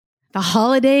The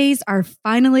holidays are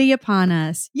finally upon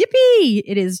us. Yippee!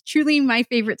 It is truly my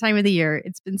favorite time of the year.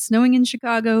 It's been snowing in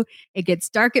Chicago. It gets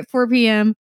dark at 4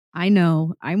 p.m. I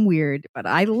know, I'm weird, but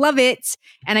I love it.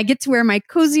 And I get to wear my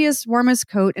coziest, warmest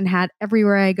coat and hat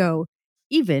everywhere I go,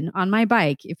 even on my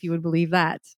bike, if you would believe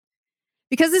that.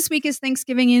 Because this week is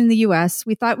Thanksgiving in the US,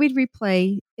 we thought we'd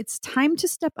replay It's Time to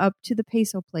Step Up to the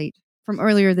Peso Plate from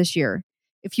earlier this year.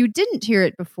 If you didn't hear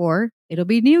it before, it'll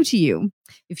be new to you.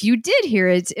 If you did hear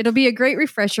it, it'll be a great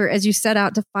refresher as you set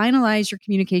out to finalize your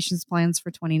communications plans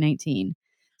for 2019.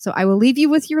 So I will leave you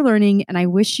with your learning, and I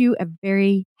wish you a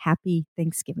very happy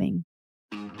Thanksgiving.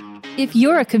 If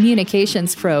you're a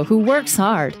communications pro who works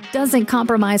hard, doesn't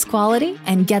compromise quality,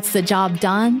 and gets the job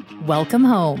done, welcome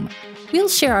home. We'll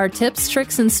share our tips,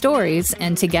 tricks, and stories,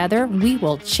 and together we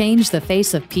will change the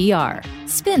face of PR.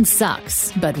 Spin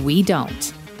sucks, but we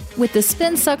don't. With the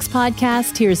Spin Sucks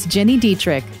podcast, here's Gini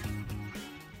Dietrich.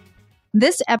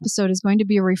 This episode is going to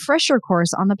be a refresher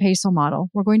course on the PESO model.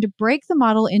 We're going to break the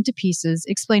model into pieces,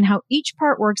 explain how each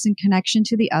part works in connection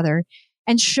to the other,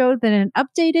 and show that an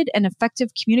updated and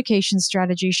effective communication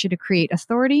strategy should create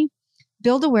authority,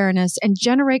 build awareness, and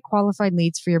generate qualified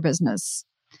leads for your business.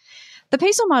 The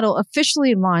PESO model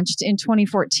officially launched in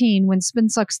 2014 when Spin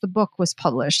Sucks the book was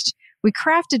published. We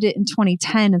crafted it in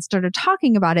 2010 and started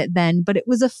talking about it then, but it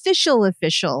was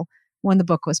official when the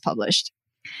book was published.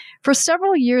 For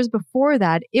several years before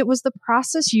that, it was the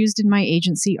process used in my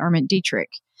agency, Arment Dietrich.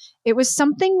 It was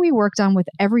something we worked on with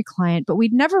every client, but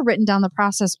we'd never written down the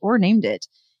process or named it.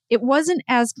 It wasn't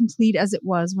as complete as it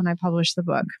was when I published the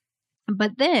book.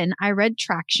 But then I read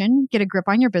Traction, Get a Grip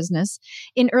on Your Business,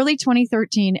 in early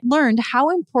 2013, learned how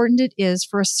important it is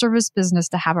for a service business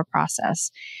to have a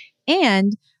process,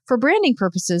 and for branding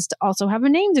purposes to also have a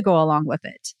name to go along with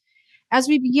it. As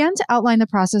we began to outline the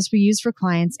process we use for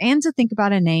clients and to think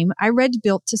about a name, I read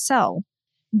Built to Sell.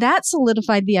 That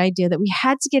solidified the idea that we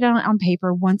had to get it on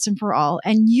paper once and for all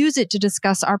and use it to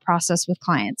discuss our process with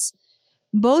clients.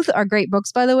 Both are great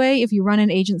books, by the way, if you run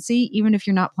an agency, even if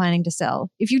you're not planning to sell.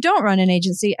 If you don't run an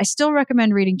agency, I still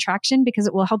recommend reading Traction because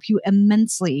it will help you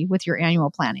immensely with your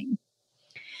annual planning.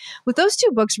 With those two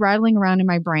books rattling around in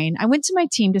my brain, I went to my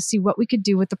team to see what we could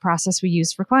do with the process we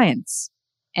use for clients.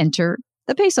 Enter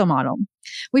the PESO model.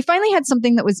 We finally had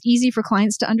something that was easy for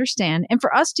clients to understand and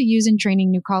for us to use in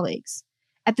training new colleagues.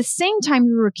 At the same time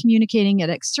we were communicating it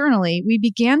externally, we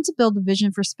began to build the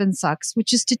vision for Spin Sucks,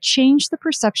 which is to change the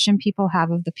perception people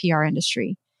have of the PR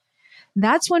industry.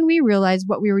 That's when we realized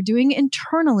what we were doing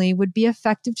internally would be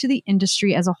effective to the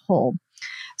industry as a whole.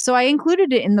 So I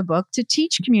included it in the book to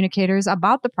teach communicators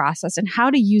about the process and how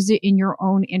to use it in your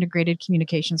own integrated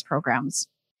communications programs.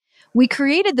 We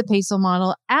created the PESO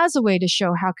model as a way to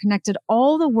show how connected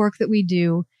all the work that we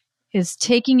do is,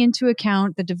 taking into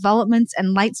account the developments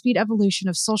and lightspeed evolution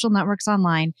of social networks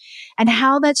online and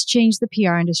how that's changed the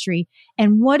PR industry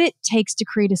and what it takes to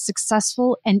create a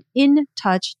successful and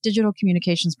in-touch digital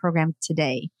communications program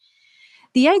today.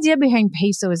 The idea behind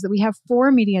PESO is that we have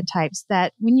 4 media types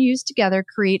that, when used together,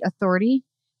 create authority,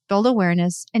 build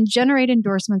awareness, and generate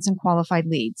endorsements and qualified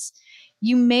leads.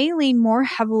 You may lean more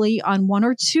heavily on 1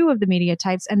 or 2 of the media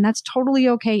types, and that's totally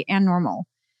okay and normal.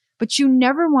 But you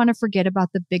never want to forget about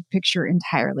the big picture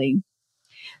entirely.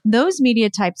 Those media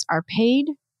types are paid,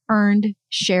 earned,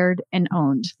 shared, and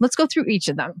owned. Let's go through each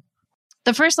of them.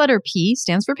 The first letter P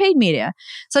stands for paid media,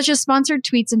 such as sponsored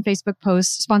tweets and Facebook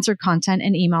posts, sponsored content,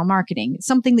 and email marketing. It's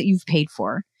something that you've paid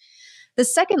for. The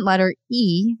second letter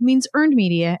E means earned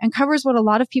media and covers what a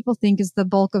lot of people think is the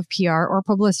bulk of PR or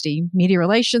publicity: media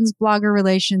relations, blogger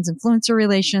relations, influencer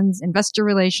relations, investor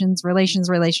relations.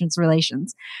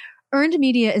 Earned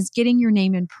media is getting your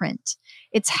name in print.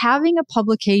 It's having a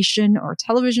publication or a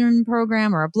television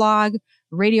program or a blog,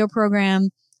 radio program,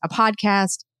 a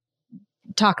podcast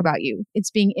talk about you.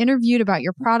 It's being interviewed about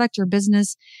your product or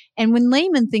business. And when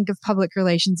laymen think of public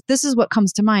relations, this is what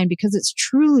comes to mind because it's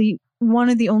truly one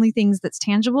of the only things that's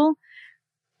tangible,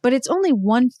 but it's only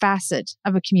one facet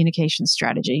of a communication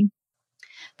strategy.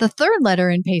 The third letter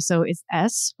in PESO is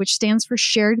S, which stands for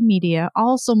shared media,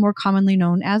 also more commonly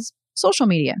known as social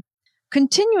media.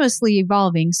 Continuously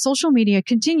evolving, social media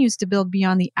continues to build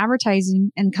beyond the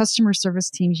advertising and customer service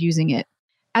teams using it.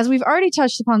 As we've already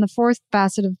touched upon the fourth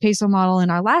facet of PESO model in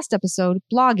our last episode,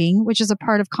 blogging, which is a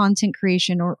part of content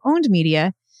creation or owned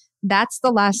media, that's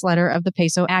the last letter of the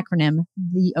PESO acronym,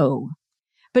 the O.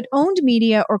 But owned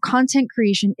media or content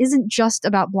creation isn't just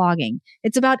about blogging.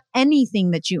 It's about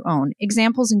anything that you own.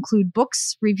 Examples include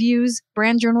books, reviews,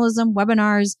 brand journalism,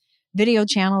 webinars, video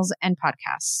channels, and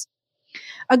podcasts.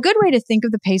 A good way to think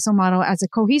of the PESO model as a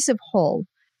cohesive whole.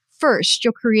 First,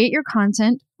 you'll create your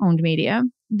content, owned media.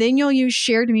 Then you'll use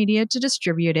shared media to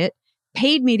distribute it,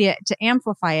 paid media to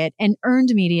amplify it, and earned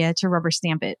media to rubber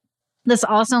stamp it. This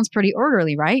all sounds pretty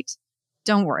orderly, right?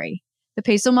 Don't worry. The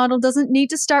PESO model doesn't need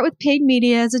to start with paid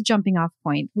media as a jumping off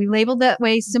point. We labeled that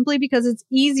way simply because it's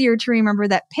easier to remember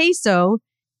that PESO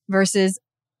versus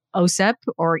OSEP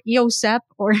or EOSEP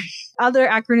or other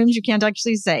acronyms you can't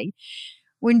actually say.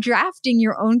 When drafting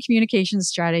your own communication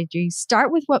strategy,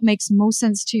 start with what makes most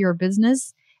sense to your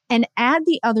business and add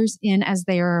the others in as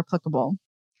they are applicable.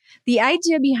 The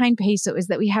idea behind PESO is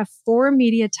that we have 4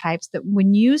 media types that,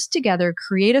 when used together,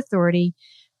 create authority,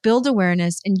 build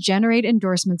awareness, and generate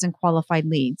endorsements and qualified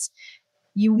leads.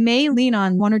 You may lean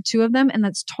on 1 or 2 of them, and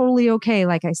that's totally okay,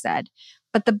 like I said.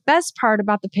 But the best part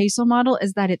about the PESO model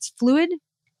is that it's fluid,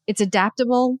 it's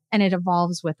adaptable, and it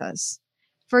evolves with us.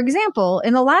 For example,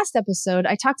 in the last episode,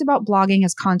 I talked about blogging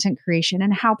as content creation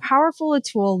and how powerful a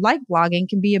tool like blogging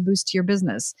can be a boost to your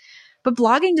business. But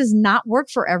blogging does not work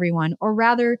for everyone, or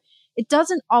rather, it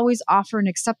doesn't always offer an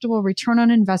acceptable return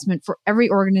on investment for every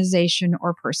organization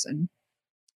or person.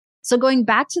 So going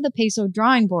back to the PESO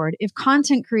drawing board, if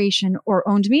content creation or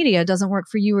owned media doesn't work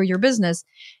for you or your business,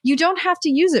 you don't have to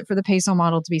use it for the PESO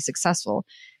model to be successful.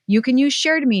 You can use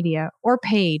shared media or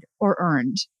paid or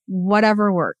earned,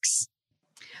 whatever works.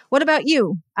 What about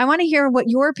you? I want to hear what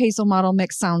your PESO model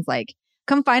mix sounds like.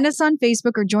 Come find us on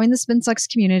Facebook or join the SpinSucks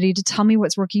community to tell me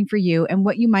what's working for you and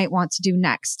what you might want to do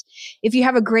next. If you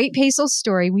have a great PESO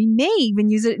story, we may even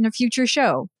use it in a future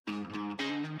show.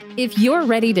 If you're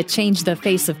ready to change the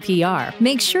face of PR,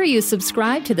 make sure you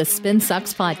subscribe to the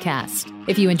SpinSucks podcast.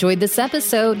 If you enjoyed this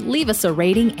episode, leave us a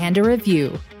rating and a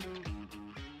review.